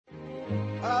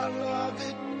I love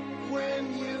it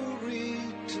when you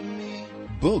read to me.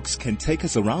 Books can take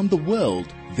us around the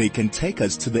world. They can take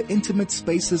us to the intimate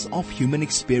spaces of human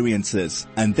experiences,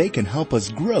 and they can help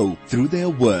us grow through their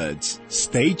words.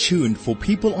 Stay tuned for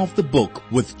People of the Book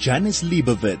with Janice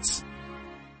Liebowitz.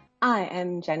 I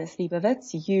am Janice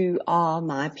Liebowitz. You are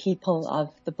my People of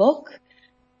the Book.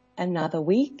 Another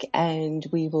week, and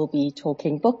we will be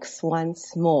talking books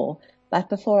once more. But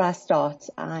before I start,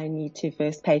 I need to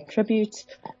first pay tribute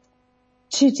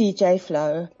to DJ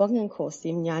Flo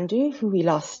Bongenkosi Mnyandu, who we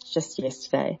lost just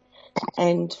yesterday.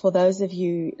 And for those of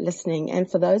you listening,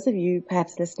 and for those of you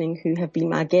perhaps listening who have been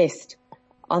my guest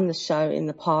on the show in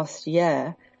the past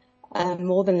year,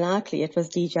 more than likely it was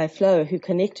DJ Flo who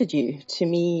connected you to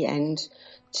me and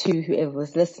to whoever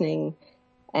was listening.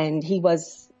 And he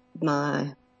was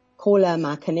my caller,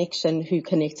 my connection, who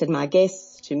connected my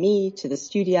guests to me, to the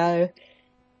studio,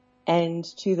 and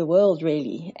to the world,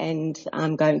 really. And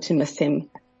I'm going to miss him,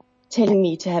 telling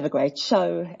me to have a great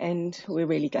show, and we're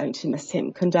really going to miss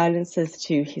him. Condolences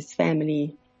to his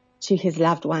family, to his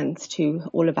loved ones, to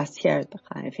all of us here at the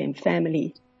Chai FM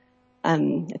family.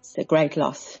 It's a great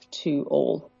loss to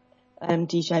all.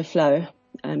 DJ Flo,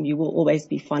 you will always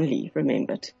be fondly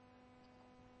remembered.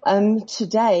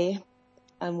 Today,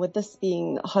 with this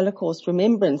being Holocaust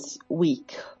Remembrance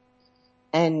Week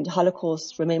and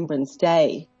Holocaust Remembrance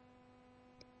Day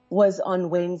was on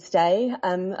Wednesday.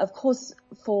 Of course,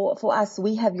 for us,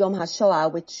 we have Yom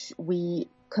HaShoah, which we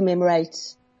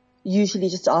commemorate usually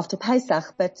just after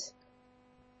Pesach, but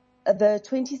the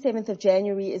 27th of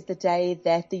January is the day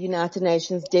that the United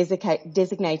Nations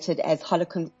designated as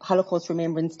Holocaust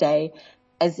Remembrance Day,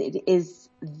 as it is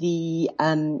the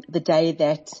day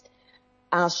that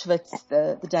Auschwitz,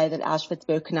 the day that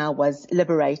Auschwitz-Birkenau was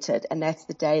liberated, and that's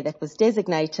the day that was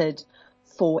designated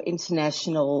for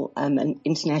International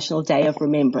Day of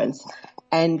Remembrance.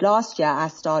 And last year I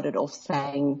started off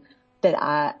saying that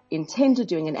I intended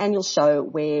doing an annual show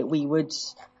where we would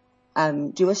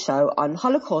do a show on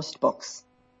Holocaust books.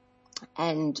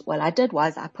 And what I did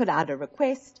was I put out a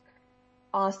request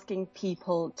asking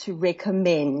people to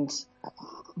recommend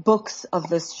books of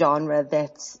this genre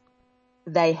that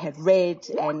they have read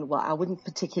and, well, I wouldn't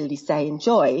particularly say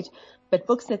enjoyed, but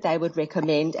books that they would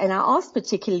recommend. And I asked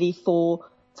particularly for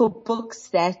books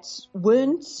that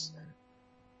weren't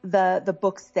the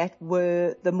books that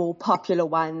were the more popular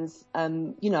ones,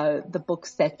 the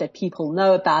books that people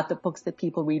know about, the books that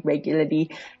people read regularly.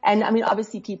 And I mean,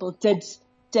 obviously people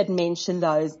did mention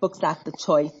those books like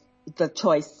The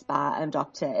Choice by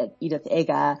Dr. Edith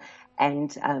Eger, and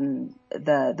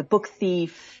the Book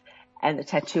Thief, and The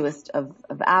Tattooist of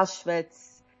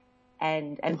Auschwitz,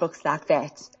 and books like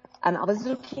that. I was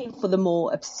looking for the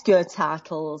more obscure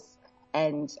titles,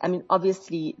 and I mean,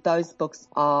 obviously those books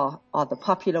are the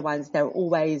popular ones. They're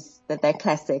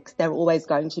classics. They're always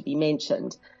going to be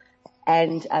mentioned.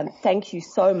 And thank you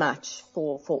so much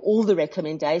for all the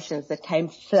recommendations that came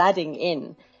flooding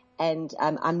in. And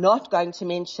I'm not going to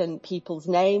mention people's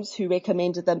names who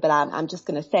recommended them, but I'm just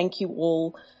going to thank you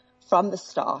all from the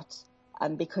start.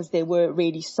 Because there were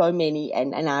really so many,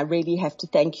 and I really have to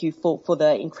thank you for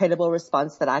the incredible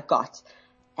response that I got.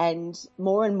 And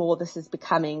more, this is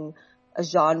becoming a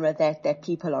genre that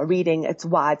people are reading. It's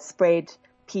widespread.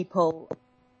 People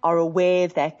are aware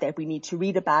that we need to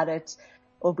read about it,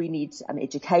 or we need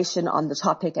education on the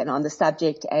topic and on the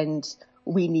subject, and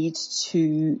we need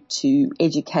to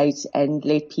educate and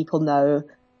let people know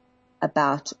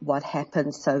about what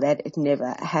happened so that it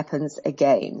never happens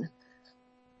again.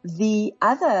 The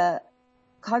other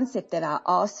concept that I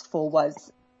asked for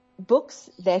was books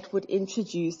that would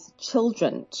introduce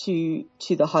children to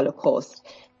the Holocaust.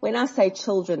 When I say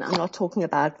children, I'm not talking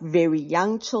about very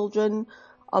young children.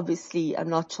 Obviously, I'm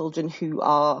not children who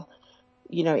are,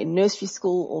 in nursery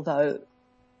school, although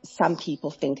some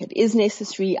people think it is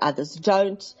necessary, others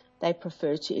don't. They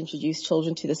prefer to introduce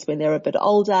children to this when they're a bit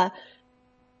older.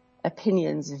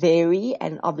 Opinions vary,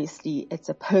 and obviously it's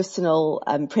a personal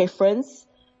preference.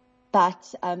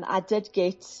 But I did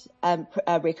get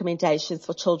recommendations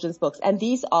for children's books, and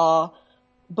these are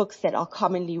books that are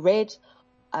commonly read.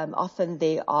 Often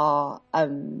they are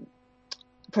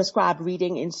prescribed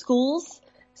reading in schools.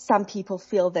 Some people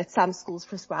feel that some schools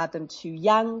prescribe them too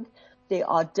young. There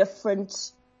are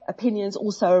different opinions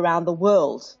also around the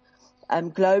world.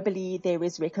 Globally, there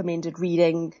is recommended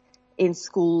reading in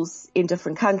schools in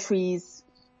different countries.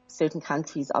 Certain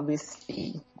countries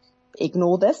obviously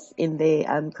ignore this in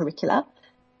their curricula,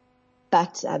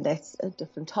 but that's a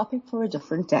different topic for a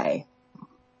different day.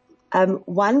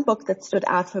 One book that stood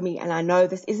out for me, and I know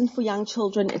this isn't for young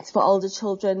children, it's for older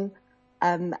children.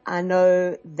 I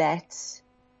know that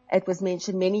it was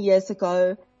mentioned many years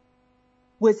ago,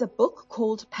 was a book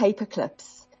called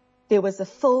Paperclips. There was a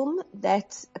film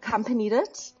that accompanied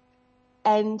it,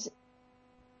 and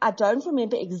I don't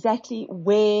remember exactly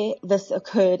where this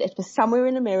occurred. It was somewhere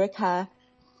in America,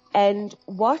 and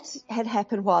what had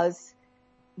happened was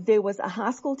there was a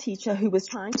high school teacher who was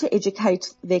trying to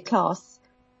educate their class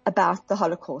about the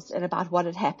Holocaust and about what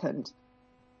had happened.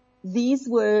 These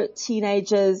were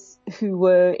teenagers who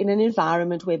were in an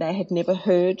environment where they had never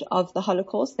heard of the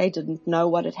Holocaust. They didn't know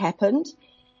what had happened,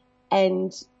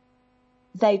 and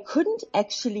they couldn't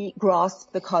actually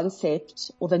grasp the concept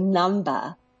or the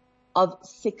number of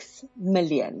 6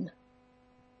 million.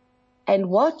 And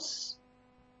what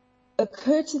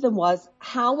occurred to them was,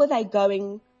 how were they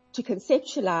going to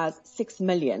conceptualize 6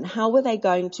 million? How were they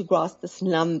going to grasp this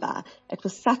number? It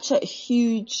was such a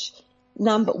huge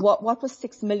number. What was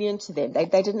 6 million to them? They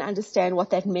didn't understand what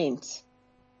that meant.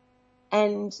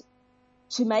 And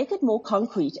to make it more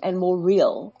concrete and more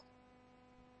real,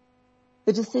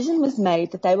 the decision was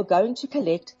made that they were going to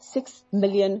collect 6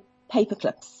 million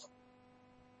paperclips.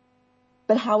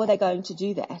 But how were they going to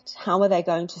do that? How were they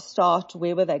going to start?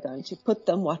 Where were they going to put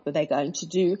them? What were they going to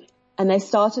do? And they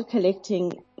started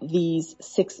collecting these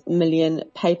 6 million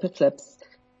paperclips.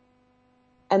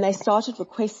 And they started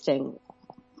requesting,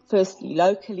 firstly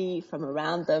locally from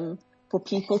around them, for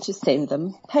people to send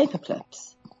them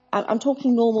paperclips. I'm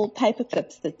talking normal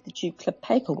paperclips that you clip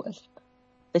paper with,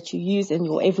 that you use in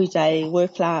your everyday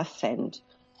work life, and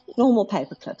normal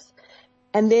paperclips.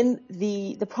 And then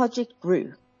the project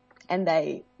grew, and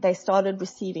they started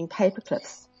receiving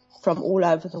paperclips from all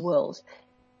over the world.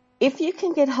 If you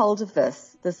can get hold of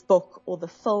this book or the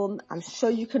film, I'm sure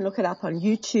you can look it up on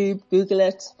YouTube, Google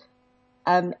it.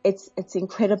 It's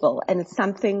incredible, and it's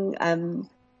something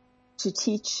to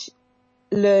teach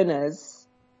learners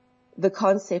the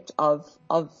concept of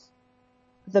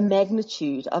the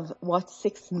magnitude of what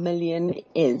 6 million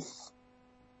is.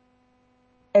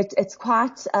 It's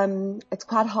quite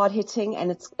hard hitting,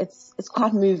 and it's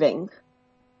quite moving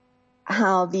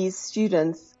how these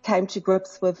students came to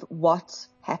grips with what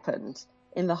happened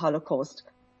in the Holocaust.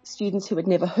 Students who had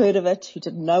never heard of it, who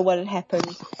didn't know what had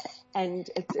happened. And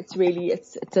it's really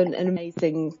an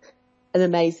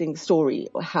amazing story,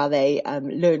 how they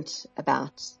learnt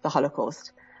about the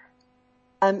Holocaust.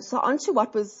 So on to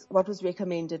what was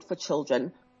recommended for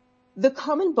children. The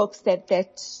common books that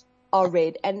are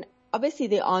read, and obviously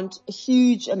there aren't a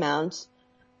huge amount.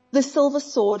 The Silver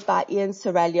Sword by Ian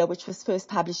Seralia, which was first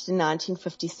published in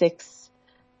 1956,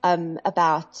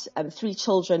 about 3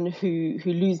 children who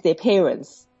lose their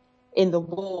parents in the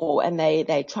war, and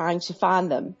they're trying to find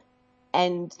them.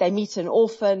 And they meet an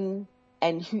orphan,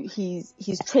 and he's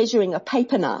treasuring a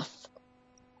paper knife,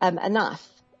 a knife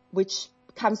which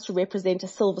comes to represent a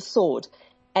silver sword,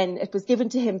 and it was given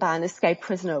to him by an escaped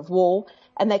prisoner of war.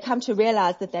 And they come to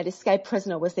realize that escaped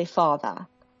prisoner was their father,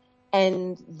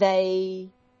 and they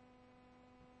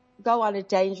go on a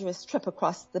dangerous trip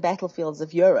across the battlefields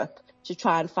of Europe to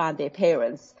try and find their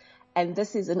parents. And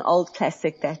this is an old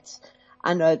classic that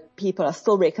I know people are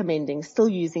still recommending, still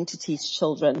using to teach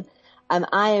children.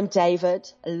 I Am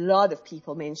David. A lot of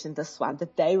people mention this one,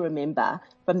 that they remember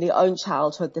from their own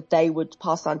childhood, that they would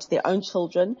pass on to their own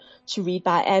children, to read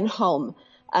by Anne Holm,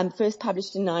 first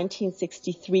published in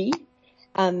 1963.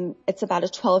 It's about a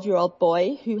 12-year-old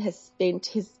boy who has spent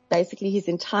his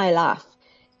entire life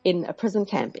in a prison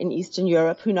camp in Eastern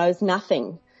Europe, who knows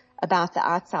nothing about the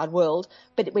outside world.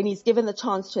 But when he's given the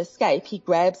chance to escape, he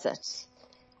grabs it,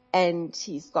 and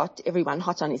he's got everyone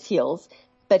hot on his heels.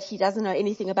 But he doesn't know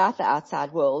anything about the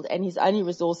outside world, and his only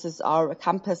resources are a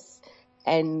compass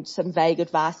and some vague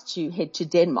advice to head to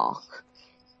Denmark.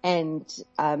 And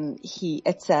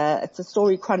it's a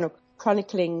story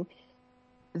chronicling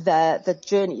the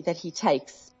journey that he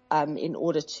takes in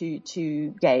order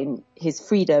to gain his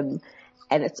freedom,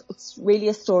 and it's really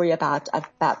a story about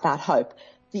hope.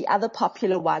 The other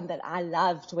popular one that I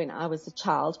loved when I was a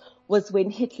child was When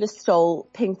Hitler Stole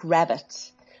Pink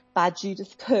Rabbit by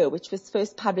Judith Kerr, which was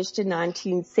first published in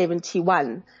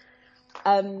 1971.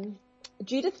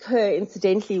 Judith Kerr,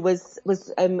 incidentally, was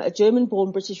a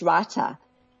German-born British writer,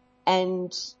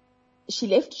 and she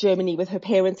left Germany with her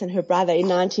parents and her brother in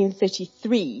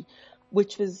 1933,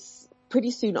 which was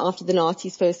pretty soon after the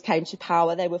Nazis first came to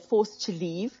power. They were forced to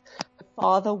leave. Her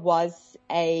father was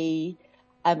a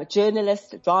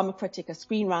journalist, a drama critic, a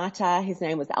screenwriter. His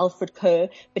name was Alfred Kerr,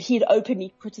 but he had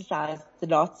openly criticized the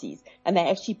Nazis, and they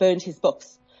actually burned his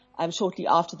books shortly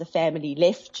after the family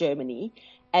left Germany.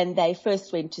 And they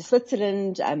first went to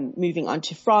Switzerland, moving on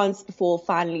to France before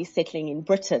finally settling in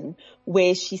Britain,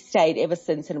 where she stayed ever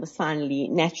since and was finally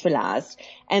naturalized.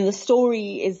 And the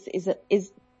story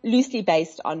is loosely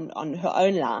based on her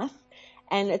own life.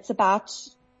 And it's about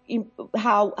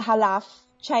how life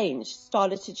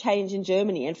started to change in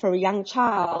Germany. And for a young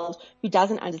child who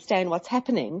doesn't understand what's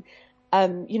happening,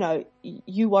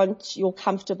 you want your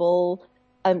comfortable,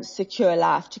 secure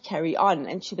life to carry on.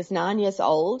 And she was 9 years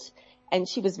old. And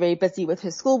she was very busy with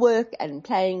her schoolwork and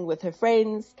playing with her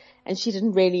friends. And she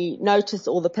didn't really notice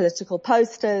all the political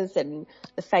posters and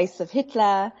the face of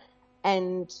Hitler.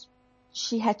 And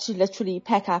she had to literally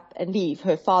pack up and leave.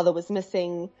 Her father was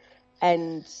missing.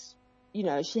 And,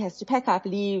 she has to pack up,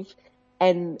 leave,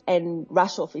 and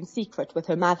rush off in secret with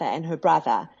her mother and her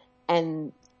brother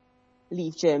and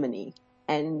leave Germany.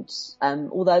 And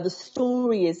although the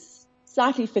story is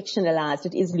slightly fictionalized,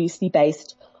 it is loosely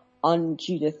based on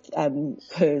Judith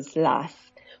Kerr's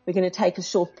life. We're going to take a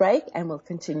short break and we'll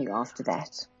continue after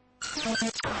that.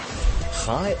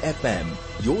 High FM,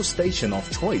 your station of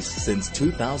choice since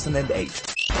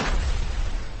 2008.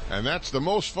 And that's the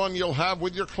most fun you'll have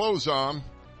with your clothes on.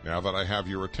 Now that I have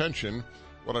your attention,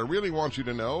 what I really want you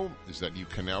to know is that you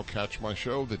can now catch my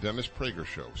show, The Dennis Prager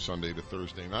Show, Sunday to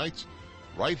Thursday nights,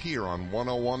 right here on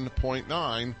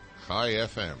 101.9 High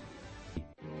FM.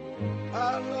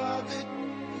 I love it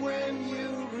when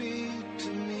you read to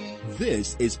me.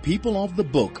 This is People of the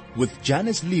Book with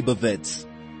Janice Liebowitz.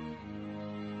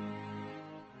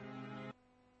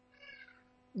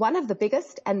 One of the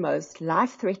biggest and most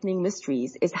life-threatening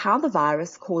mysteries is how the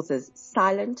virus causes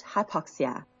silent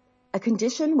hypoxia, a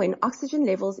condition when oxygen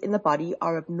levels in the body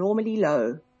are abnormally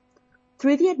low.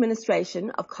 Through the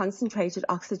administration of concentrated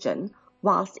oxygen,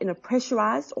 whilst in a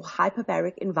pressurized or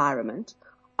hyperbaric environment,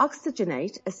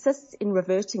 oxygenate assists in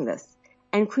reverting this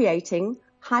and creating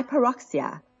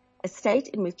hyperoxia, a state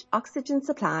in which oxygen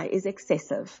supply is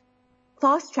excessive.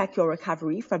 Fast-track your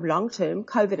recovery from long-term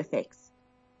COVID effects.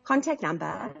 Contact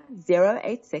number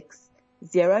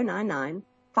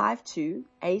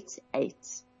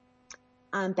 086-099-5288.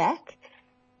 I'm back,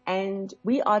 and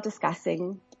we are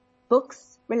discussing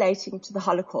books relating to the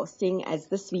Holocaust, seeing as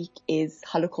this week is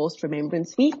Holocaust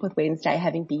Remembrance Week, with Wednesday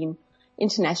having been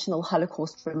International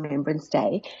Holocaust Remembrance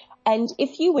Day. And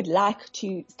if you would like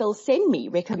to still send me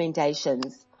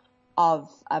recommendations of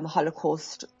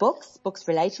Holocaust books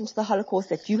relating to the Holocaust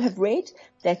that you have read,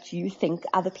 that you think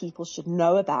other people should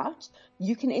know about,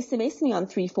 you can SMS me on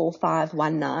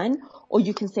 34519, or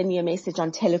you can send me a message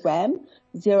on Telegram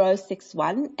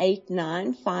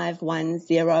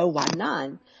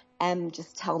 06189511019, and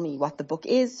just tell me what the book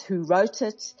is, who wrote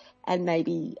it, and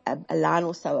maybe a line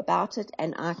or so about it,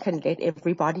 and I can let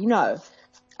everybody know.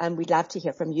 We'd love to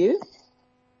hear from you.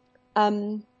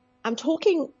 I'm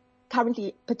talking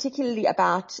currently particularly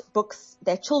about books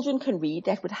that children can read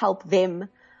that would help them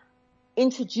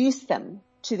introduce them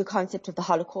to the concept of the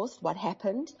Holocaust, what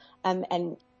happened,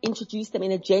 and introduce them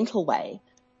in a gentle way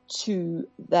to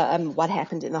the what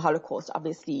happened in the Holocaust.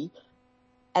 Obviously,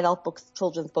 adult books,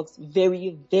 children's books,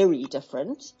 very, very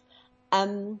different.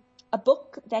 A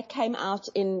book that came out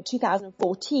in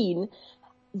 2014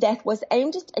 that was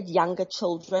aimed at younger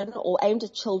children, or aimed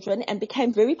at children, and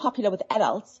became very popular with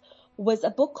adults, was a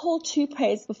book called Two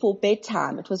Prayers Before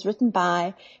Bedtime. It was written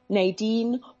by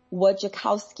Nadine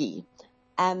Wojciechowski.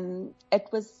 It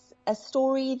was a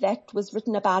story that was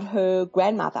written about her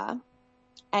grandmother,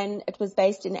 and it was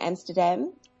based in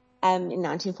Amsterdam in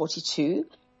 1942,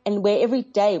 and where every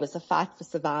day was a fight for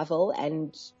survival,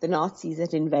 and the Nazis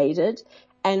had invaded.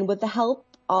 And with the help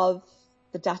of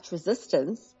the Dutch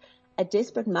resistance, a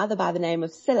desperate mother by the name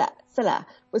of Silla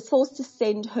was forced to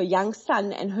send her young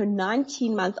son and her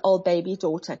 19-month-old baby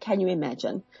daughter, can you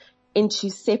imagine,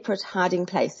 into separate hiding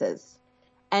places.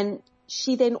 And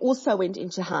she then also went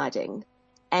into hiding.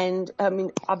 And,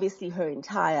 obviously her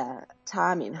entire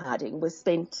time in hiding was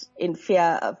spent in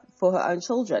fear for her own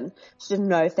children. She didn't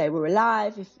know if they were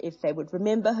alive, if they would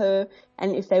remember her,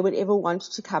 and if they would ever want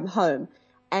to come home.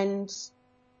 And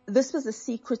this was a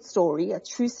secret story, a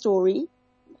true story.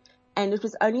 And it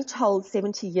was only told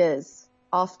 70 years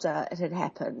after it had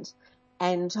happened,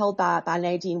 and told by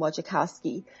Nadine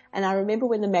Wojciechowski. And I remember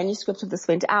when the manuscript of this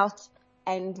went out,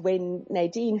 and when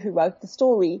Nadine, who wrote the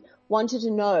story, wanted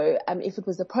to know if it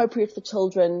was appropriate for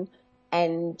children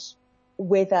and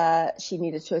whether she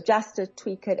needed to adjust it,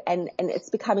 tweak it, and it's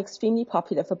become extremely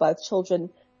popular for both children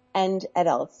and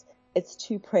adults. It's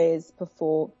Two Prayers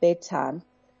Before Bedtime.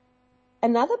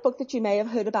 Another book that you may have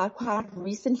heard about quite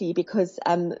recently, because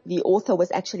the author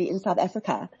was actually in South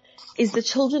Africa, is The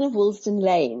Children of Willesden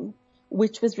Lane,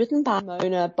 which was written by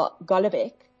Mona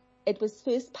Golobec, it was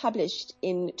first published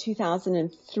in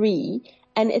 2003,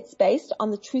 and it's based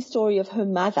on the true story of her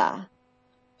mother,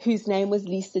 whose name was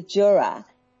Lisa Jura,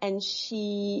 and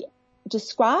she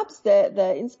describes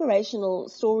the inspirational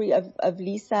story of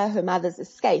Lisa, her mother's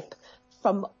escape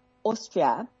from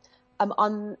Austria,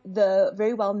 on the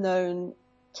very well-known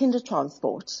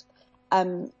Kindertransport.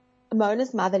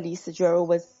 Mona's mother, Lisa Jura,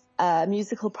 was a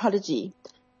musical prodigy,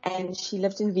 and she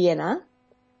lived in Vienna,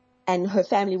 and her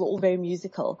family were all very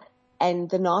musical, and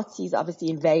the Nazis obviously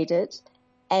invaded,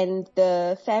 and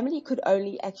the family could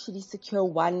only actually secure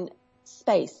one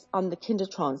space on the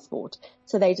Kindertransport.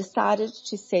 So they decided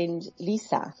to send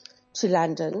Lisa to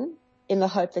London in the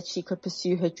hope that she could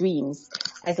pursue her dreams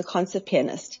as a concert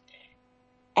pianist.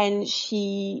 And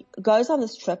she goes on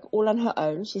this trip all on her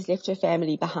own. She's left her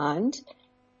family behind.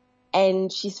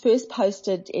 And she's first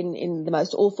posted in the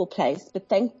most awful place, but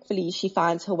thankfully she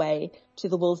finds her way to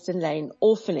the Willesden Lane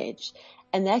orphanage.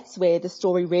 And that's where the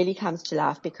story really comes to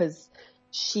life, because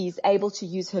she's able to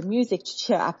use her music to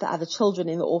cheer up the other children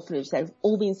in the orphanage. They've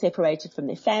all been separated from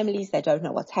their families. They don't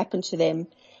know what's happened to them.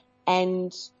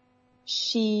 And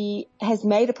she has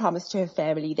made a promise to her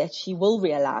family that she will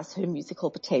realize her musical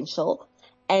potential.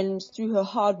 And through her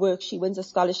hard work, she wins a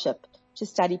scholarship to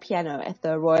study piano at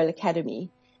the Royal Academy.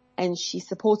 And she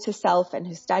supports herself and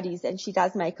her studies, and she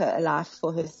does make a life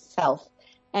for herself.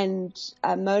 And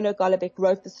Mona Golubec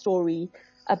wrote the story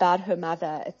about her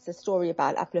mother. It's a story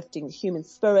about uplifting the human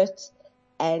spirit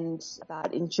and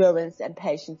about endurance and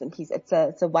patience and peace.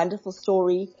 It's a wonderful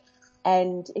story.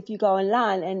 And if you go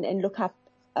online and look up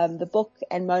the book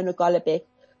and Mona Golubec,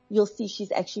 you'll see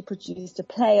she's actually produced a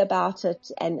play about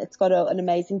it, and it's got an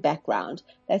amazing background.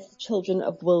 That's The Children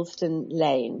of Willesden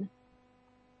Lane.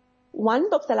 One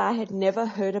book that I had never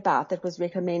heard about that was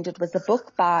recommended was a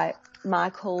book by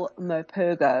Michael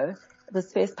Morpurgo. It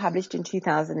was first published in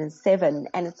 2007,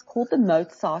 and it's called The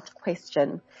Mozart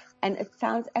Question. And it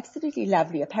sounds absolutely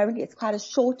lovely. Apparently it's quite a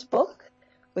short book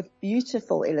with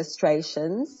beautiful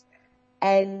illustrations,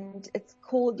 and it's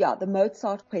called, The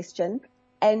Mozart Question.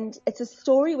 And it's a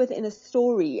story within a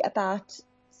story about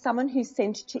someone who's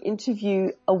sent to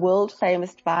interview a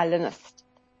world-famous violinist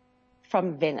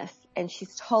from Venice. And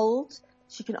she's told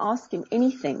she can ask him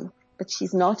anything, but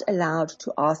she's not allowed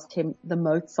to ask him the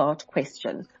Mozart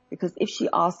question, because if she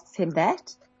asks him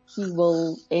that, he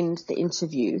will end the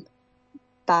interview.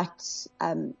 But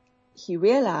he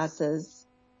realizes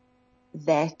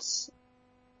that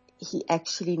he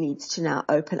actually needs to now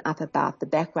open up about the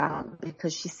background,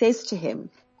 because she says to him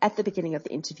at the beginning of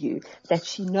the interview that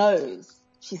she knows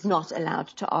she's not allowed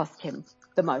to ask him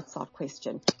the Mozart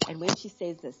question. And when she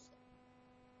says this,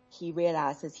 he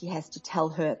realizes he has to tell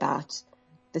her about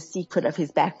the secret of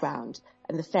his background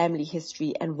and the family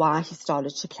history and why he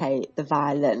started to play the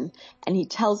violin. And he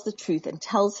tells the truth and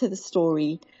tells her the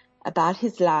story about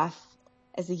his life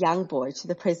as a young boy to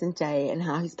the present day, and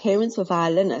how his parents were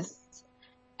violinists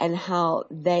and how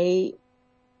they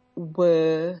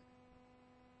were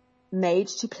made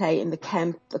to play in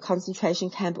the concentration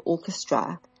camp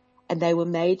orchestra, and they were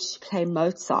made to play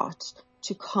Mozart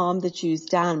to calm the Jews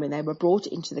down when they were brought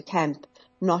into the camp,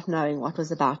 not knowing what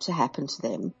was about to happen to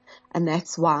them. And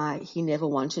that's why he never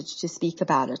wanted to speak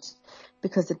about it,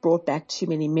 because it brought back too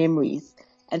many memories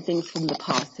and things from the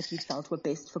past that he felt were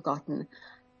best forgotten.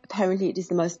 Apparently it is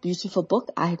the most beautiful book.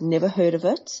 I had never heard of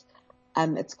it.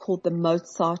 It's called The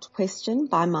Mozart Question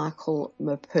by Michael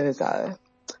Morpurgo.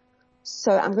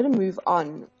 So I'm going to move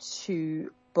on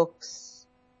to books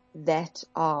that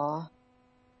are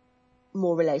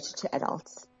more related to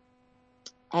adults.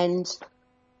 And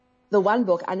the one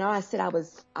book, I know I said I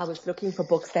was looking for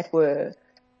books that were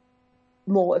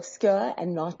more obscure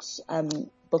and not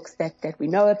books that we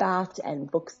know about, and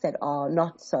books that are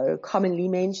not so commonly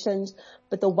mentioned.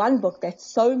 But the one book that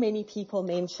so many people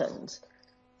mentioned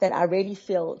that I really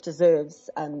feel deserves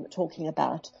talking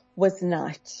about was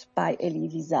Night by Elie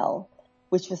Wiesel,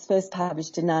 which was first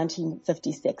published in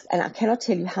 1956. And I cannot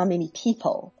tell you how many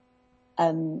people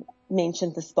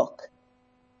mentioned this book.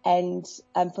 And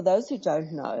for those who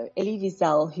don't know, Elie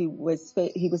Wiesel, he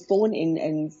was born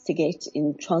in Szeged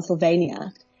in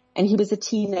Transylvania, and he was a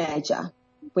teenager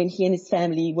when he and his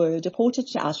family were deported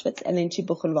to Auschwitz and then to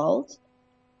Buchenwald.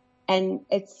 And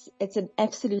it's an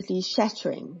absolutely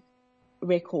shattering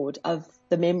record of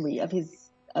the memory of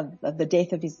the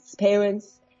death of his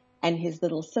parents and his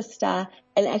little sister,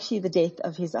 and actually the death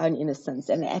of his own innocence,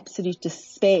 and the absolute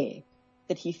despair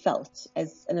that he felt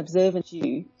as an observant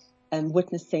Jew,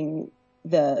 witnessing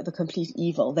the complete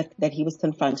evil that he was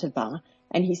confronted by.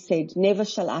 And he said, "Never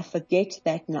shall I forget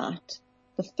that night,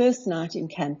 the first night in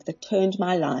camp that turned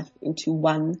my life into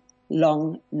one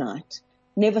long night.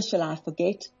 Never shall I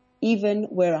forget, even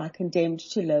were I condemned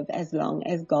to live as long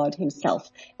as God himself.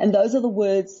 And those are the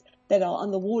words that are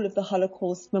on the wall of the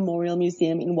Holocaust Memorial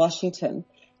Museum in Washington.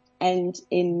 And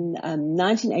in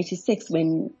 1986,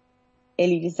 when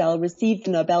Elie Wiesel received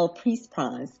the Nobel Peace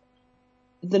Prize,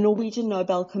 the Norwegian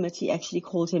Nobel Committee actually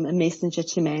called him a messenger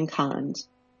to mankind.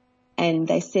 And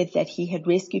they said that he had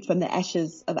rescued from the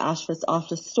ashes of Auschwitz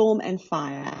after storm and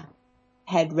fire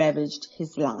had ravaged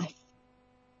his life.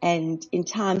 And in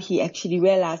time, he actually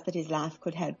realized that his life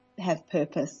could have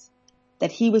purpose,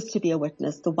 that he was to be a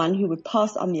witness, the one who would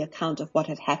pass on the account of what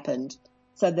had happened,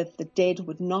 so that the dead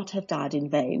would not have died in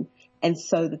vain, and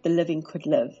so that the living could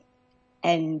live.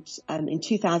 And in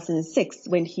 2006,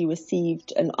 when he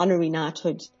received an honorary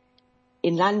knighthood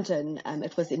in London,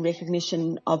 it was in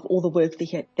recognition of all the work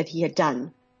that he had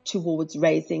done towards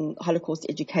raising Holocaust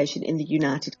education in the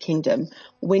United Kingdom.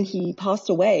 When he passed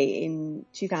away in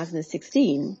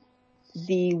 2016,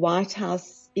 the White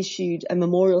House issued a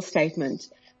memorial statement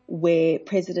where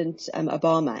President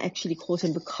Obama actually called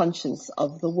him the conscience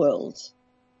of the world.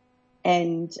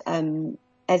 And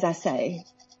as I say,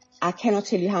 I cannot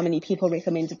tell you how many people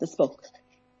recommended this book.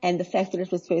 And the fact that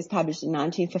it was first published in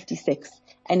 1956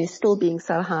 and is still being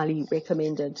so highly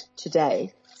recommended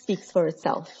today speaks for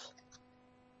itself.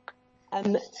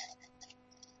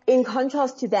 In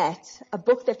contrast to that, a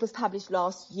book that was published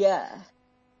last year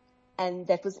and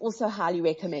that was also highly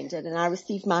recommended, and I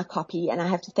received my copy, and I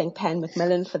have to thank Pan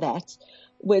Macmillan for that,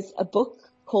 was a book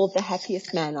called The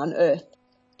Happiest Man on Earth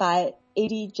by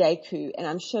Eddie Jaku, and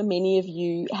I'm sure many of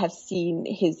you have seen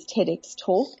his TEDx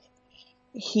talk.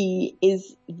 He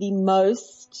is the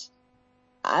most,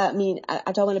 I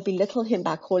don't want to belittle him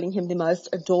by calling him the most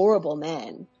adorable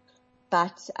man,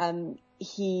 but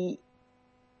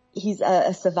he's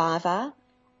a survivor,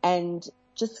 and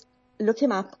just look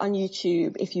him up on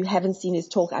YouTube if you haven't seen his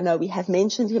talk. I know we have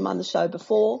mentioned him on the show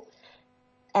before,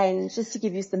 and just to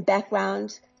give you some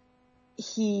background,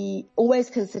 he always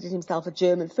considered himself a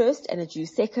German first and a Jew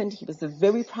second. He was a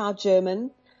very proud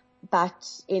German,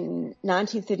 but in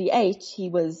 1938 he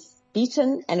was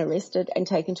beaten and arrested and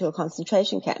taken to a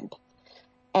concentration camp.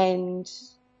 And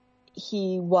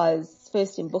he was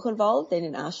first in Buchenwald, then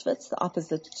in Auschwitz, the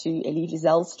opposite to Elie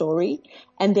Wiesel's story.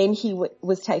 And then he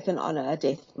was taken on a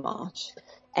death march.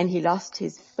 And he lost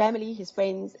his family, his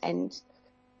friends, and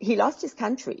he lost his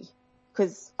country,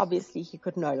 because obviously he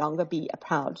could no longer be a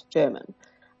proud German.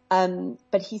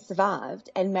 But he survived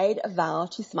and made a vow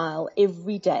to smile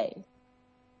every day.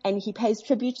 And he pays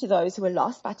tribute to those who were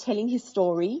lost by telling his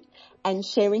story and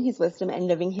sharing his wisdom and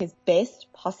living his best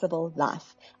possible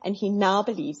life. And he now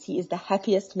believes he is the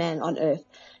happiest man on earth.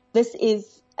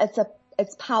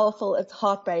 It's powerful, it's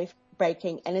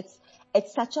heartbreaking, and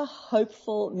it's such a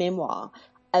hopeful memoir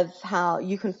of how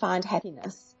you can find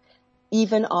happiness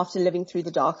even after living through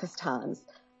the darkest times.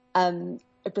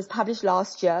 It was published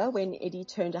last year when Eddie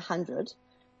turned 100.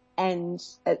 And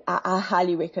I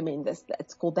highly recommend this.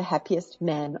 It's called The Happiest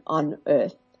Man on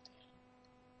Earth.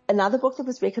 Another book that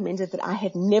was recommended that I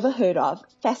had never heard of,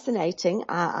 fascinating,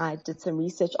 I did some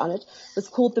research on it, was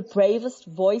called The Bravest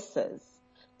Voices,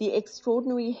 The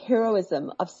Extraordinary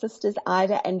Heroism of Sisters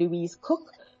Ida and Louise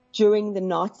Cook During the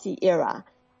Nazi Era.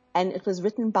 And it was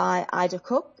written by Ida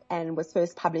Cook and was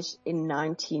first published in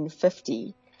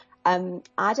 1950.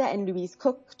 Ida and Louise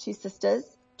Cook, two sisters,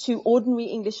 two ordinary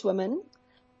English women,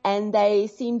 and they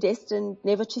seemed destined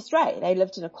never to stray. They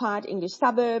lived in a quiet English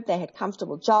suburb. They had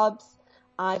comfortable jobs.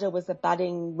 Ida was a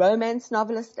budding romance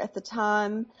novelist at the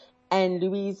time, and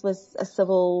Louise was a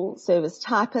civil service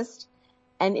typist.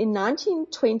 And in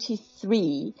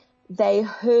 1923, they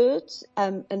heard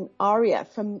an aria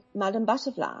from Madame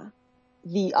Butterfly,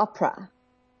 the opera,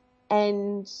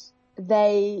 and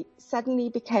they suddenly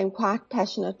became quite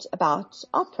passionate about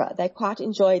opera. They quite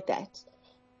enjoyed that.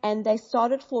 And they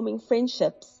started forming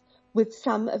friendships with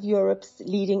some of Europe's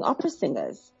leading opera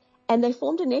singers. And they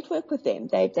formed a network with them.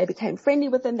 They became friendly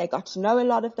with them. They got to know a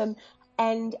lot of them.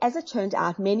 And as it turned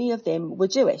out, many of them were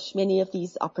Jewish, many of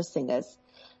these opera singers.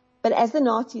 But as the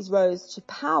Nazis rose to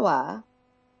power,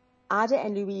 Ida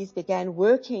and Louise began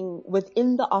working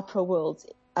within the opera world's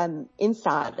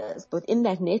insiders, within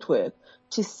that network,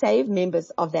 to save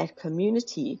members of that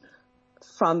community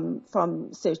from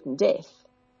certain death.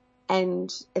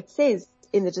 And it says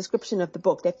in the description of the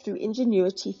book that through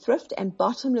ingenuity, thrift, and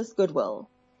bottomless goodwill,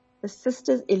 the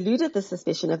sisters eluded the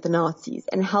suspicion of the Nazis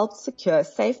and helped secure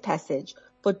safe passage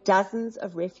for dozens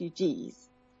of refugees.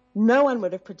 No one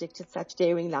would have predicted such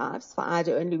daring lives for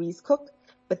Ida and Louise Cook,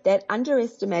 but that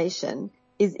underestimation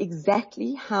is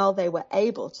exactly how they were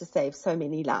able to save so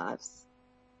many lives.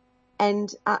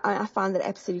 And I find that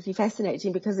absolutely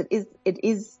fascinating, because it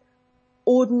is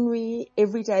ordinary,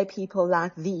 everyday people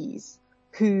like these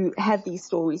who have these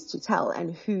stories to tell,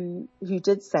 and who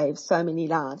did save so many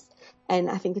lives.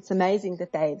 And I think it's amazing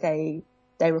that they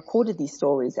recorded these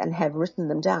stories and have written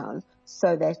them down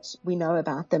so that we know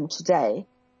about them today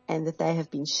and that they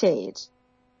have been shared.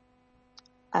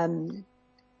 I'm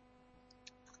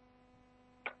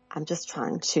just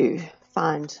trying to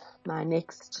find my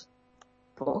next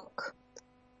book.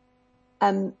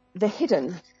 The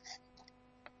Hidden.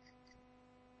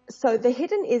 So The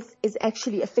Hidden is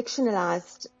actually a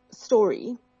fictionalized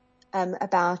story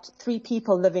about three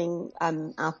people living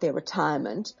out their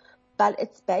retirement, but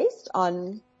it's based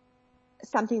on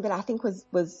something that I think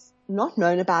was not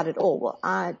known about at all. Well,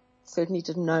 I certainly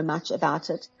didn't know much about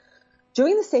it.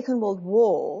 During the Second World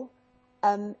War,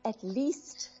 at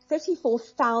least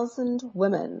 34,000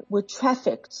 women were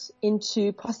trafficked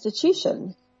into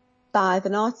prostitution by the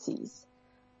Nazis.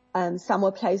 Some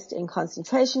were placed in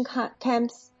concentration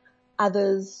camps.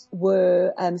 Others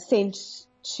were sent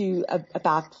to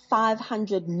about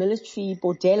 500 military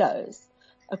bordellos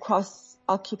across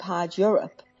occupied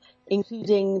Europe,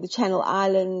 including the Channel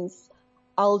Islands,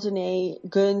 Alderney,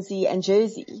 Guernsey, and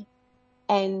Jersey.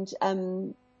 And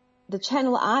the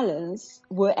Channel Islands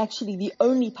were actually the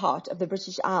only part of the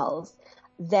British Isles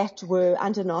that were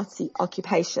under Nazi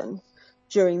occupation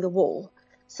during the war.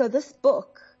 So this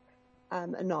book,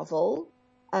 a novel,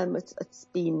 it's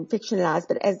been fictionalized,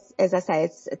 but as I say,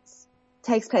 it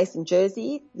takes place in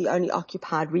Jersey, the only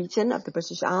occupied region of the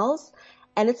British Isles.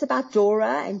 And it's about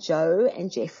Dora and Joe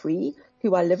and Jeffrey,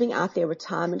 who are living out their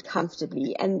retirement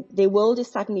comfortably. And their world is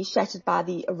suddenly shattered by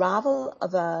the arrival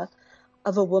of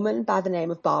a woman by the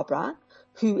name of Barbara,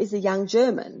 who is a young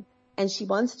German. And she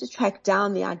wants to track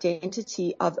down the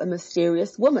identity of a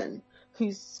mysterious woman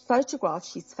whose photograph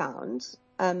she's found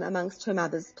amongst her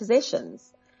mother's possessions.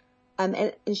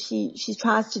 And she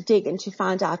tries to dig and to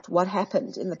find out what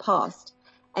happened in the past.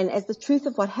 And as the truth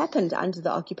of what happened under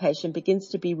the occupation begins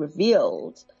to be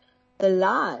revealed, the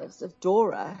lives of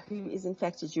Dora, who is in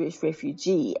fact a Jewish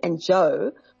refugee, and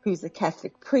Joe, who's a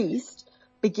Catholic priest,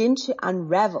 begin to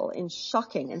unravel in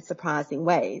shocking and surprising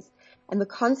ways. And the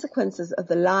consequences of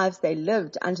the lives they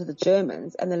lived under the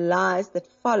Germans and the lives that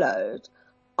followed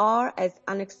are as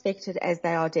unexpected as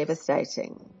they are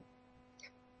devastating.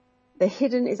 The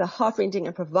Hidden is a heartrending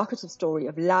and provocative story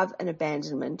of love and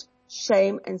abandonment,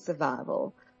 shame and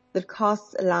survival that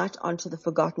casts a light onto the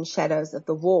forgotten shadows of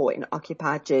the war in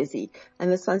occupied Jersey.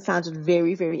 And this one sounded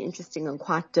very, very interesting and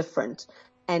quite different.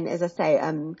 And as I say,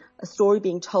 a story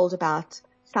being told about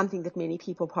something that many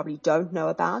people probably don't know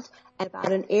about, and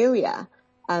about an area,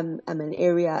 a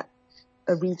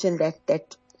region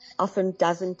that often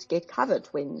doesn't get covered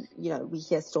when, we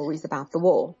hear stories about the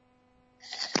war.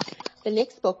 The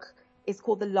next book is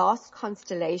called The Last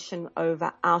Constellation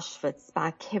Over Auschwitz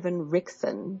by Kevin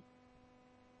Rickson.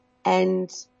 And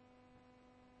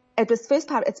it was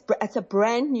it's a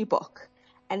brand new book,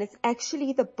 and it's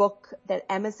actually the book that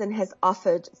Amazon has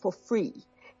offered for free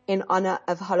in honor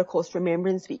of Holocaust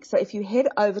Remembrance Week. So if you head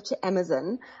over to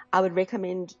Amazon, I would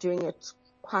recommend doing it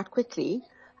quite quickly.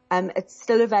 It's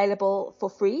still available for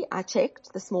free. I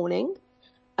checked this morning.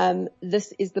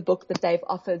 This is the book that they've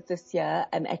offered this year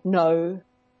at no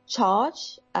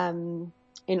charge in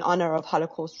honor of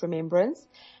Holocaust Remembrance.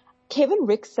 Kevin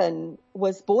Rickson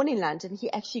was born in London.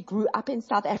 He actually grew up in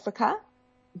South Africa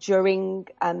during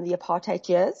the apartheid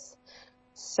years.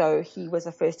 So he was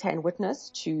a first-hand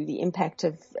witness to the impact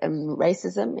of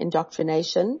racism,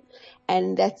 indoctrination,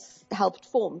 and that's helped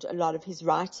formed a lot of his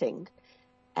writing.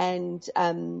 And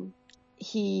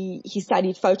he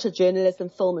studied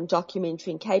photojournalism, film and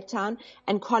documentary in Cape Town,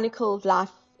 and chronicled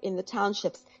life in the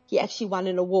townships. He actually won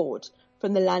an award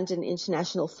from the London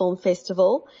International Film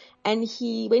Festival, and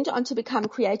he went on to become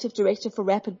creative director for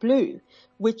Rapid Blue,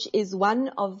 which is one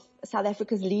of South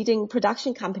Africa's leading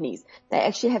production companies. They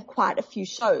actually have quite a few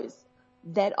shows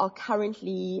that are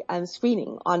currently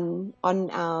screening on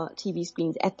our TV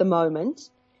screens at the moment.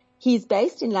 He's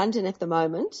based in London at the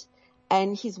moment,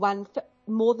 and he's won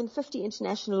more than 50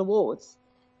 international awards.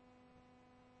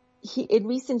 In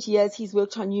recent years, he's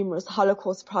worked on numerous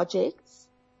Holocaust projects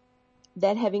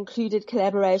that have included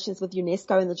collaborations with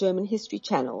UNESCO and the German History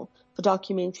Channel for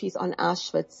documentaries on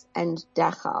Auschwitz and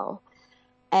Dachau.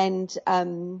 And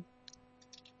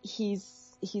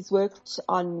he's worked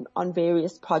on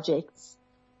various projects,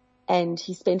 and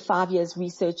he spent 5 years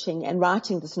researching and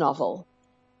writing this novel.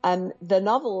 The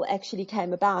novel actually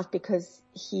came about because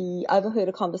he overheard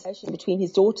a conversation between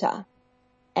his daughter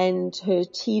and her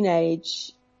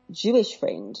teenage Jewish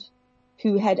friend,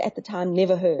 who had at the time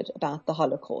never heard about the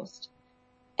Holocaust.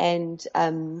 And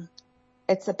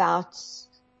it's about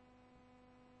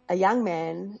a young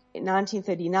man in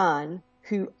 1939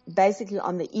 who basically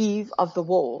on the eve of the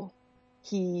war,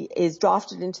 he is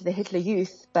drafted into the Hitler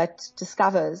Youth, but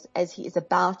discovers as he is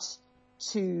about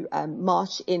to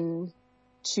march in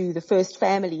to the first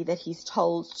family that he's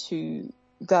told to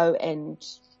go and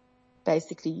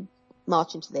basically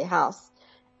march into their house,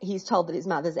 he's told that his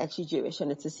mother's actually Jewish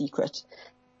and it's a secret.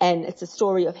 And it's a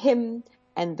story of him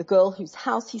and the girl whose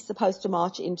house he's supposed to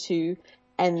march into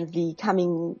and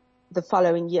the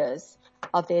following years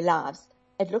of their lives.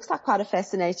 It looks like quite a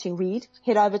fascinating read.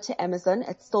 Head over to Amazon.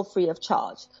 It's still free of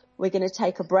charge. We're going to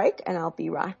take a break and I'll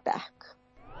be right back.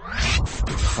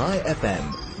 High FM,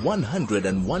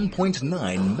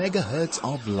 101.9 megahertz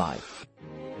of life.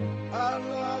 I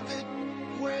love it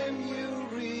when you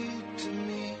read to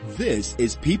me. This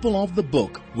is People of the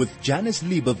Book with Janice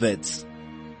Liebowitz.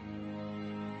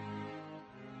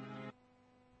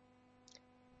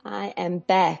 I am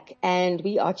back and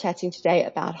we are chatting today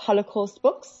about Holocaust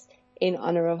books in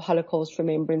honor of Holocaust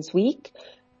Remembrance Week.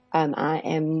 I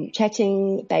am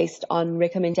chatting based on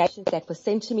recommendations that were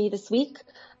sent to me this week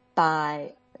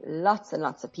by lots and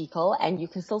lots of people, and you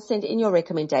can still send in your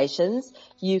recommendations.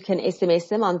 You can SMS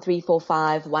them on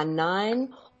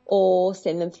 34519 or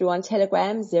send them through on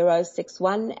Telegram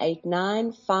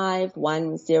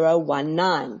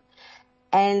 06189511019.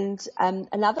 And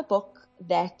another book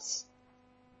that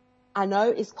I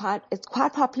know is quite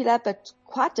popular but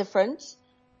quite different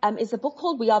is a book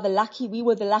called We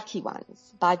Were the Lucky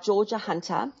Ones by Georgia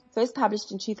Hunter, first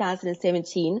published in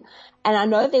 2017. And I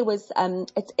know there was,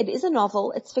 it is a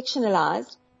novel, it's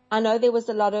fictionalized. I know there was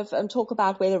a lot of talk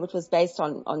about whether it was based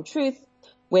on truth,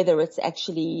 whether it's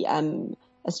actually a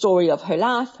story of her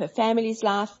life, her family's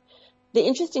life. The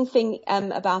interesting thing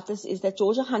about this is that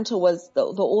Georgia Hunter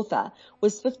the author,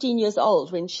 was 15 years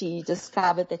old when she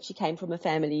discovered that she came from a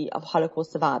family of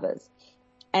Holocaust survivors.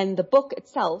 And the book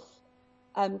itself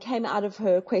came out of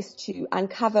her quest to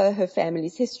uncover her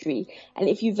family's history. And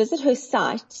if you visit her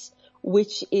site,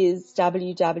 which is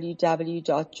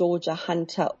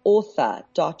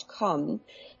www.georgiahunterauthor.com,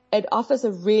 it offers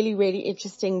a really, really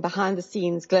interesting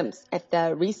behind-the-scenes glimpse at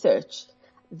the research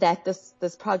that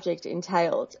this project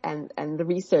entailed and the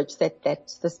research that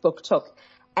this book took.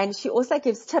 And she also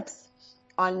gives tips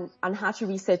on how to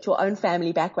research your own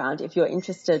family background if you're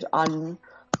interested on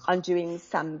doing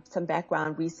some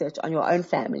background research on your own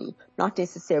family. Not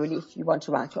necessarily if you want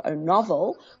to write your own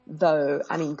novel, though,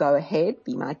 I mean, go ahead,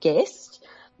 be my guest.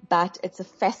 But it's a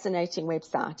fascinating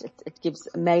website. It gives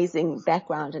amazing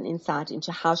background and insight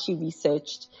into how she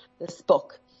researched this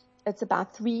book. It's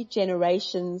about 3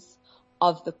 generations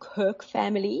of the Kirk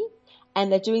family,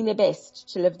 and they're doing their best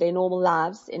to live their normal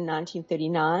lives in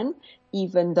 1939,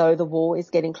 even though the war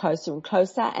is getting closer and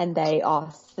closer, and they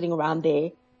are sitting around their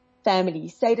family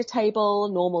Seder table,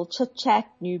 normal chit-chat,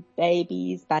 new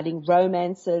babies, budding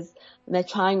romances, and they're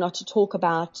trying not to talk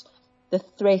about the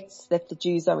threats that the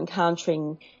Jews are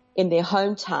encountering in their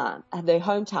hometown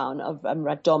of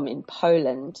Radom in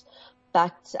Poland.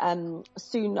 But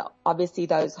soon, obviously,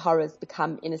 those horrors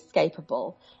become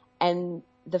inescapable, and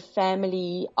the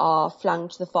family are flung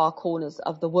to the far corners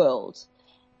of the world.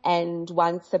 And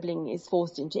one sibling is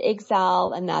forced into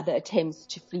exile, another attempts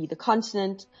to flee the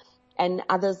continent, and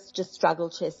others just struggle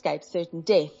to escape certain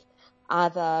death,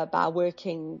 either by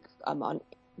working on,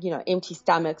 empty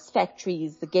stomachs,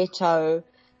 factories, the ghetto,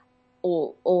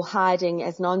 or hiding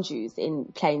as non-Jews in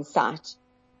plain sight.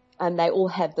 And they all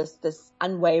have this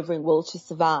unwavering will to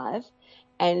survive.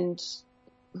 And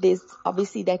there's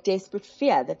obviously that desperate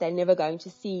fear that they're never going to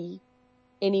see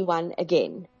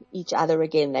each other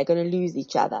again. They're going to lose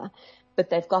each other. But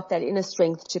they've got that inner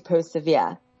strength to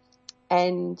persevere.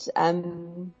 And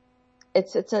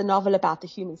it's a novel about the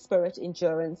human spirit,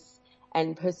 endurance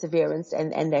and perseverance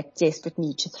and that desperate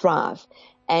need to thrive.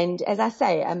 And as I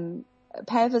say,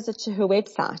 pay a visit to her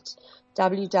website,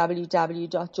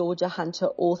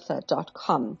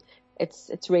 www.georgiahunterauthor.com.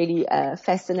 It's really a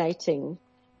fascinating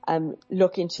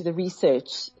look into the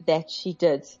research that she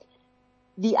did.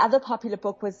 The other popular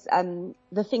book was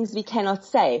The Things We Cannot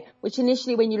Say, which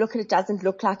initially when you look at it doesn't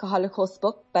look like a Holocaust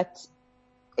book, but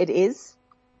it is.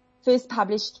 First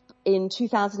published in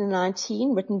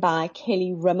 2019, written by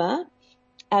Kelly Rimmer.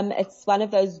 It's one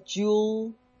of those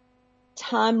dual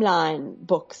timeline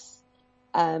books,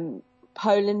 Poland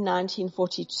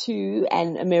 1942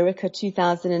 and America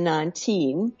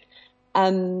 2019.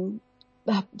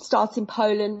 Starts in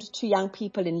Poland, 2 young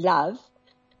people in love,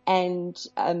 and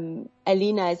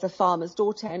Alina is a farmer's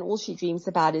daughter, and all she dreams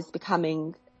about is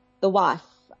becoming the wife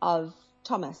of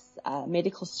Thomas, a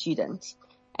medical student,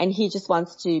 and he just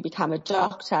wants to become a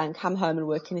doctor and come home and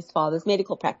work in his father's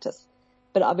medical practice.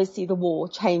 But obviously the war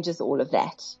changes all of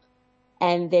that.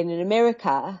 And then in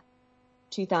America,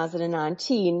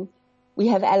 2019, we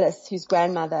have Alice, whose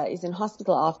grandmother is in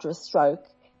hospital after a stroke,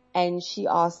 and she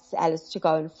asks Alice to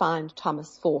go and find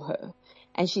Thomas for her.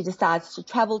 And she decides to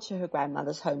travel to her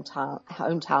grandmother's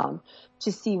hometown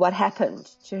to see what happened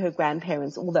to her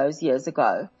grandparents all those years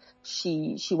ago.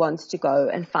 She wants to go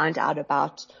and find out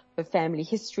about her family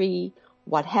history,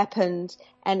 what happened,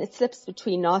 and it slips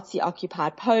between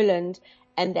Nazi-occupied Poland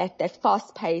and that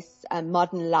fast-paced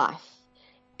modern life.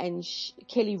 And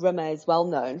Kelly Rimmer is well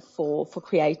known for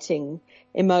creating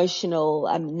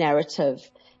emotional narrative,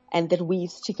 and that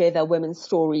weaves together women's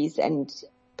stories and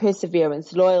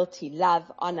perseverance, loyalty,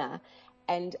 love, honor.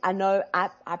 And I know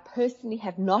I personally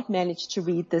have not managed to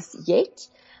read this yet.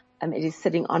 It is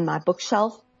sitting on my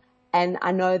bookshelf. And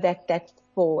I know that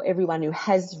for everyone who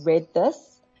has read this,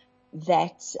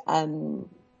 that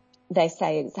they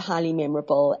say it's highly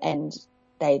memorable, and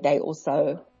they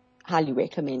also highly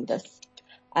recommend this.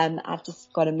 I've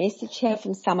just got a message here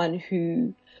from someone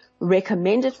who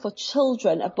recommended for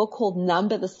children a book called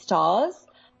Number the Stars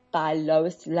by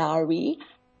Lois Lowry.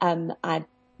 I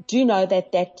do know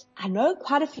that I know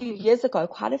quite a few years ago,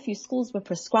 quite a few schools were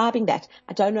prescribing that.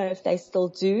 I don't know if they still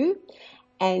do.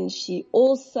 And she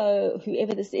also,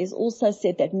 whoever this is, also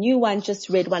said that new one just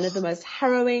read one of the most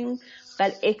harrowing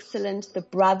but excellent, The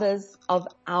Brothers of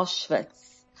Auschwitz.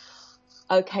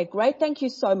 Okay, great. Thank you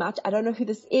so much. I don't know who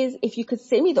this is. If you could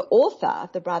send me the author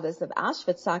of The Brothers of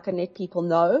Auschwitz so I can let people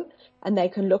know and they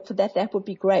can look for that, that would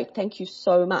be great. Thank you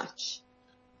so much.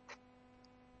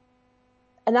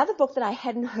 Another book that I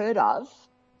hadn't heard of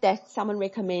that someone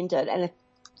recommended, and it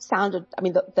sounded,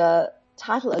 the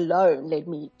title alone led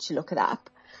me to look it up,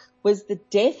 was The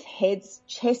Death Heads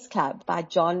Chess Club by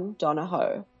John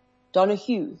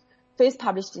Donahue, first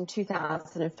published in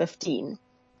 2015.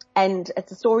 And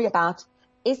it's a story about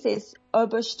SS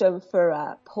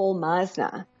Obersturmführer Paul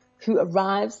Meisner, who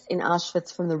arrives in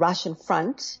Auschwitz from the Russian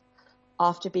front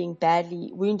after being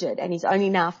badly wounded, and he's only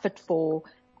now fit for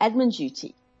admin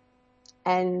duty.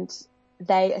 And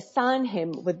they assign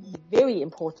him with the very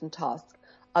important task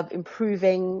of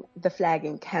improving the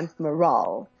flagging camp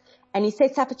morale. And he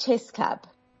sets up a chess club,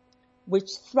 which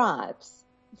thrives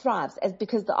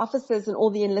because the officers and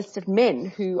all the enlisted men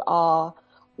who are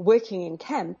working in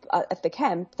camp, at the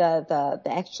camp, the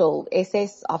actual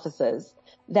SS officers,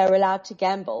 they're allowed to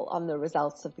gamble on the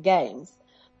results of the games.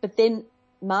 But then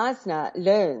Meisner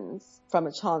learns from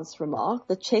a chance remark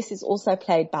that chess is also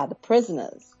played by the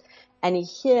prisoners. And he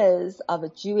hears of a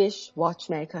Jewish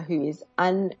watchmaker who is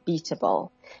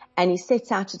unbeatable. And he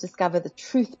sets out to discover the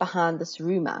truth behind this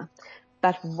rumor.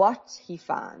 But what he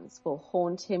finds will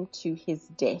haunt him to his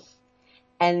death.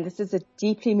 And this is a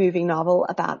deeply moving novel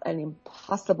about an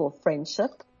impossible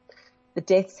friendship. The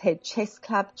Death's Head Chess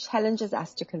Club challenges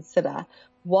us to consider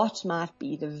what might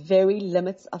be the very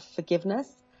limits of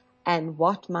forgiveness and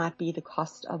what might be the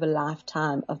cost of a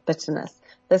lifetime of bitterness.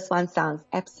 This one sounds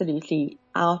absolutely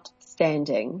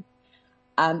outstanding.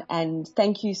 And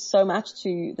thank you so much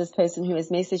to this person who has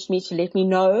messaged me to let me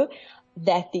know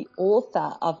that the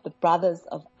author of The Brothers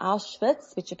of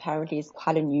Auschwitz, which apparently is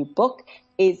quite a new book,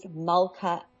 is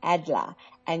Malka Adler.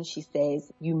 And she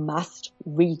says, you must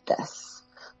read this.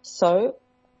 So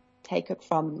take it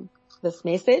from this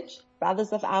message,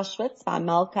 Brothers of Auschwitz by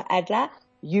Malka Adler.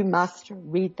 You must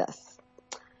read this.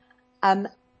 I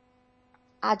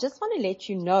just want to let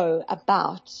you know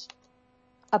about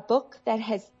a book that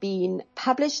has been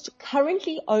published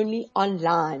currently only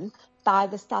online by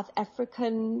the South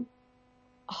African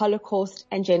Holocaust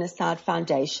and Genocide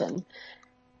Foundation.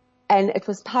 And it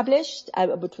was published,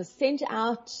 it was sent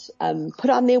out, put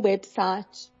on their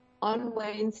website on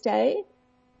Wednesday,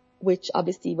 which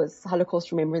obviously was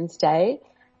Holocaust Remembrance Day.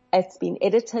 It's been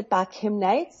edited by Kim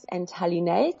Nates and Tully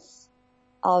Nates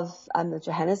of the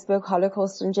Johannesburg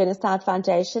Holocaust and Genocide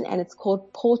Foundation, and it's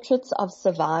called Portraits of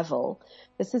Survival.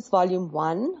 This is volume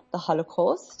 1, The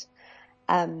Holocaust,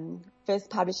 first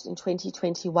published in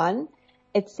 2021.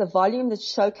 It's a volume that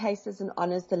showcases and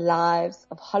honors the lives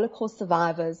of Holocaust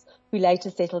survivors who later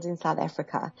settled in South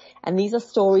Africa. And these are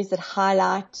stories that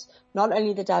highlight not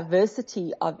only the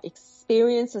diversity of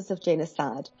experiences of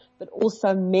genocide, but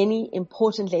also many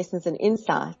important lessons and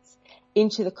insights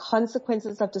into the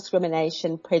consequences of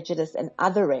discrimination, prejudice, and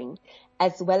othering,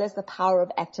 as well as the power of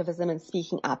activism and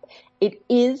speaking up. It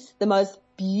is the most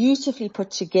beautifully put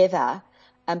together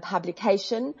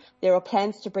publication. There are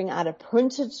plans to bring out a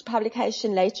printed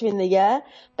publication later in the year,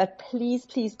 but please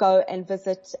go and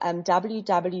visit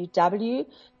www.johannesburg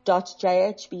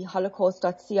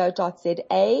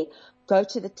www.jhbholocaust.co.za. Go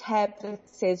to the tab that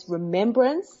says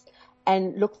Remembrance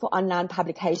and look for online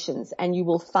publications, and you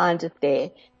will find it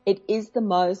there. It is the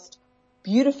most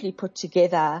beautifully put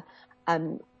together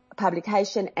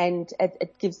publication, and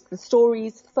it gives the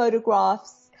stories,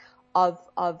 photographs of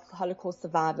Holocaust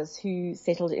survivors who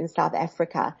settled in South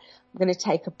Africa. I'm going to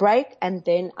take a break, and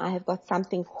then I have got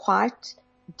something quite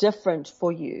different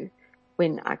for you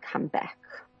when I come back.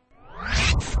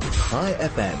 High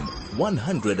FM,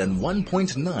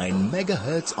 101.9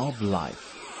 megahertz of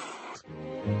life.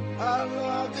 I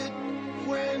love it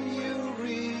when you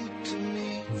read to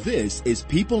me. This is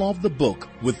People of the Book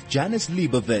with Janice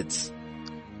Liebowitz.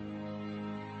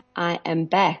 I am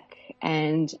back,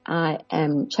 and I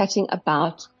am chatting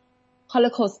about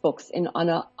Holocaust books in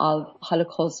honor of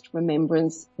Holocaust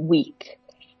Remembrance Week.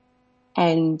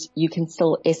 And you can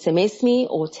still SMS me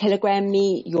or telegram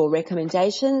me your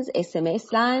recommendations.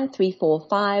 SMS line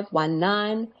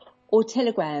 34519 or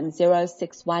telegram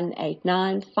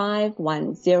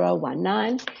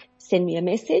 06189511019. Send me a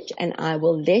message and I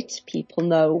will let people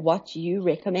know what you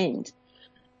recommend.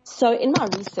 So in my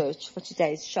research for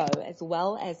today's show, as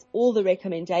well as all the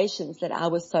recommendations that I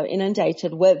was so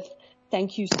inundated with,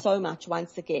 thank you so much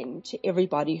once again to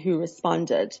everybody who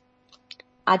responded.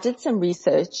 I did some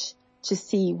research to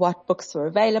see what books were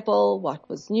available, what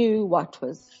was new, what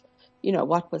was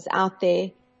out there.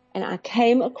 And I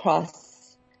came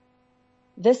across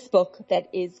this book that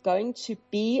is going to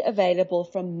be available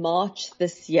from March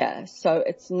this year. So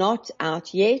it's not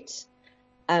out yet.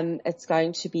 It's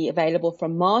going to be available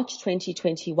from March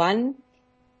 2021.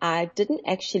 I didn't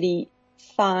actually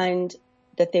find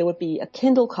that there would be a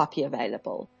Kindle copy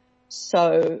available.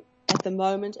 So at the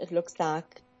moment, it looks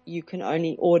like you can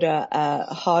only order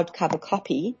a hardcover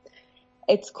copy.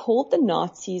 It's called The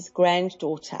Nazi's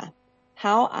Granddaughter,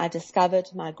 How I Discovered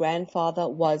My Grandfather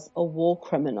Was a War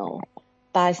Criminal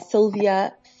by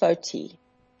Sylvia Foti.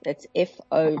 That's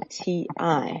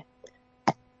F-O-T-I.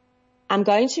 I'm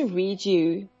going to read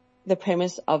you the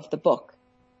premise of the book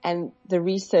and the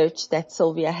research that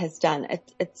Sylvia has done.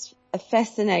 It's a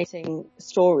fascinating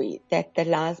story that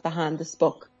lies behind this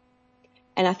book.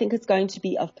 And I think it's going to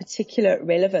be of particular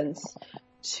relevance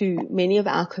to many of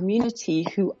our community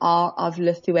who are of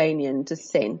Lithuanian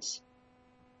descent.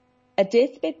 A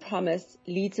deathbed promise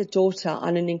leads a daughter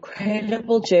on an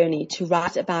incredible journey to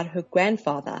write about her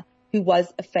grandfather, who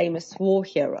was a famous war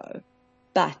hero.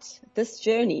 But this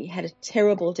journey had a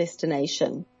terrible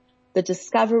destination, the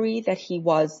discovery that he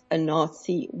was a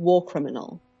Nazi war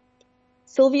criminal.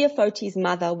 Sylvia Foti's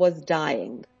mother was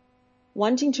dying.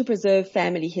 Wanting to preserve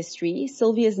family history,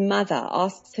 Sylvia's mother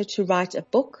asks her to write a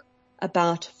book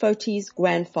about Foti's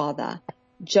grandfather,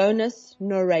 Jonas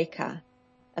Noreika,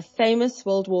 a famous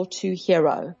World War II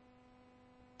hero.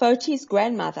 Foti's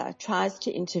grandmother tries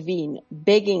to intervene,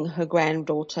 begging her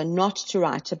granddaughter not to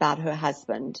write about her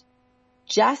husband.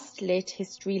 Just let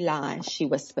history lie, she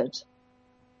whispered.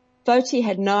 Foti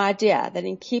had no idea that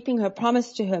in keeping her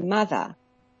promise to her mother,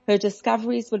 her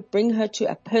discoveries would bring her to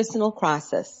a personal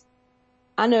crisis,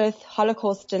 unearth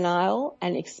Holocaust denial,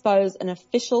 and expose an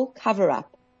official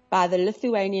cover-up by the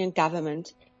Lithuanian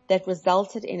government that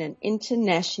resulted in an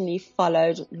internationally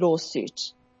followed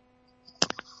lawsuit.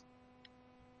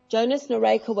 Jonas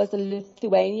Noreika was a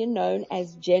Lithuanian known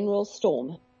as General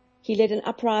Storm. He led an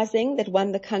uprising that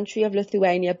won the country of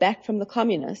Lithuania back from the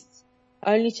communists,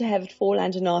 only to have it fall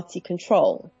under Nazi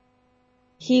control.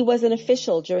 He was an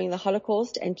official during the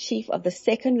Holocaust and chief of the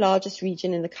second largest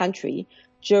region in the country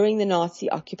during the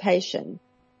Nazi occupation.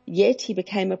 Yet he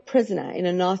became a prisoner in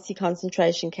a Nazi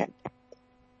concentration camp.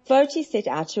 Foti set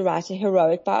out to write a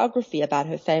heroic biography about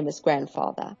her famous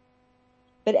grandfather.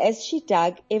 But as she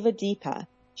dug ever deeper,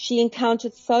 she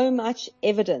encountered so much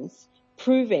evidence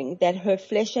proving that her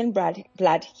flesh and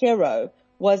blood hero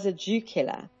was a Jew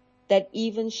killer that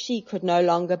even she could no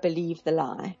longer believe the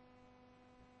lie.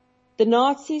 The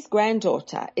Nazi's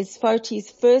Granddaughter is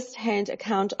Foti's first-hand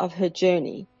account of her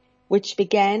journey, which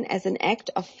began as an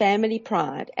act of family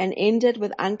pride and ended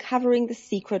with uncovering the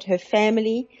secret her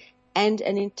family and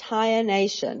an entire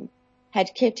nation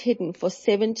had kept hidden for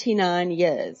 79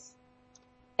 years.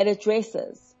 It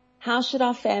addresses how should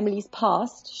our family's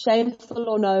past, shameful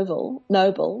or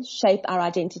noble, shape our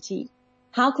identity?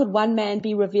 How could one man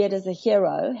be revered as a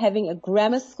hero, having a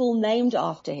grammar school named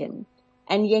after him,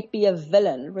 and yet be a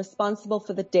villain responsible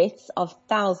for the deaths of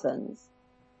thousands?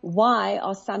 Why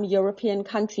are some European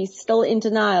countries still in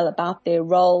denial about their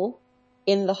role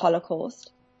in the Holocaust?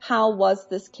 How was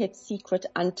this kept secret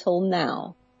until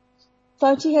now?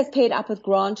 Foti has paired up with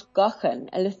Grant Gochen,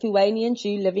 a Lithuanian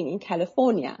Jew living in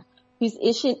California, who's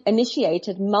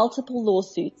initiated multiple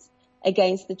lawsuits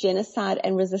against the Genocide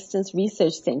and Resistance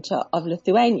Research Center of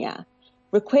Lithuania,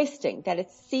 requesting that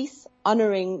it cease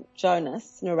honoring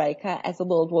Jonas Noreika as a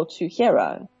World War II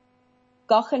hero.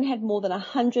 Gochan had more than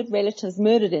 100 relatives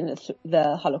murdered in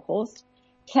the Holocaust,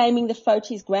 claiming the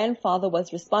Foti's grandfather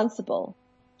was responsible.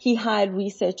 He hired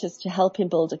researchers to help him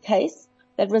build a case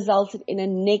that resulted in a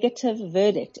negative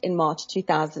verdict in March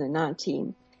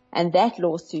 2019. And that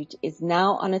lawsuit is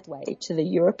now on its way to the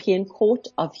European Court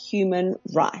of Human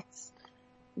Rights.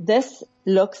 This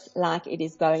looks like it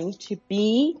is going to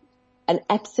be an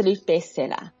absolute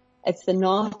bestseller. It's the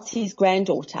Nazi's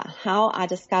granddaughter, How I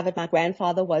Discovered My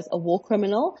Grandfather Was a War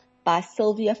Criminal by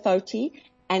Sylvia Foti,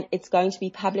 and it's going to be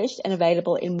published and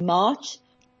available in March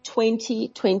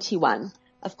 2021.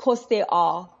 Of course, there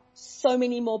are so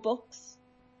many more books.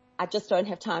 I just don't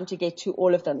have time to get to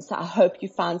all of them. So I hope you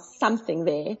found something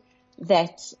there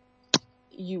that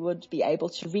you would be able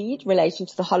to read relating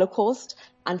to the Holocaust.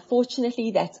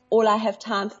 Unfortunately, that's all I have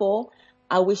time for.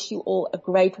 I wish you all a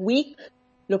great week.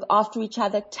 Look after each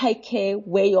other. Take care.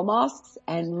 Wear your masks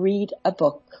and read a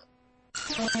book.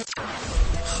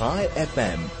 High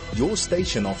FM, your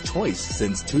station of choice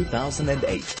since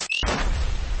 2008.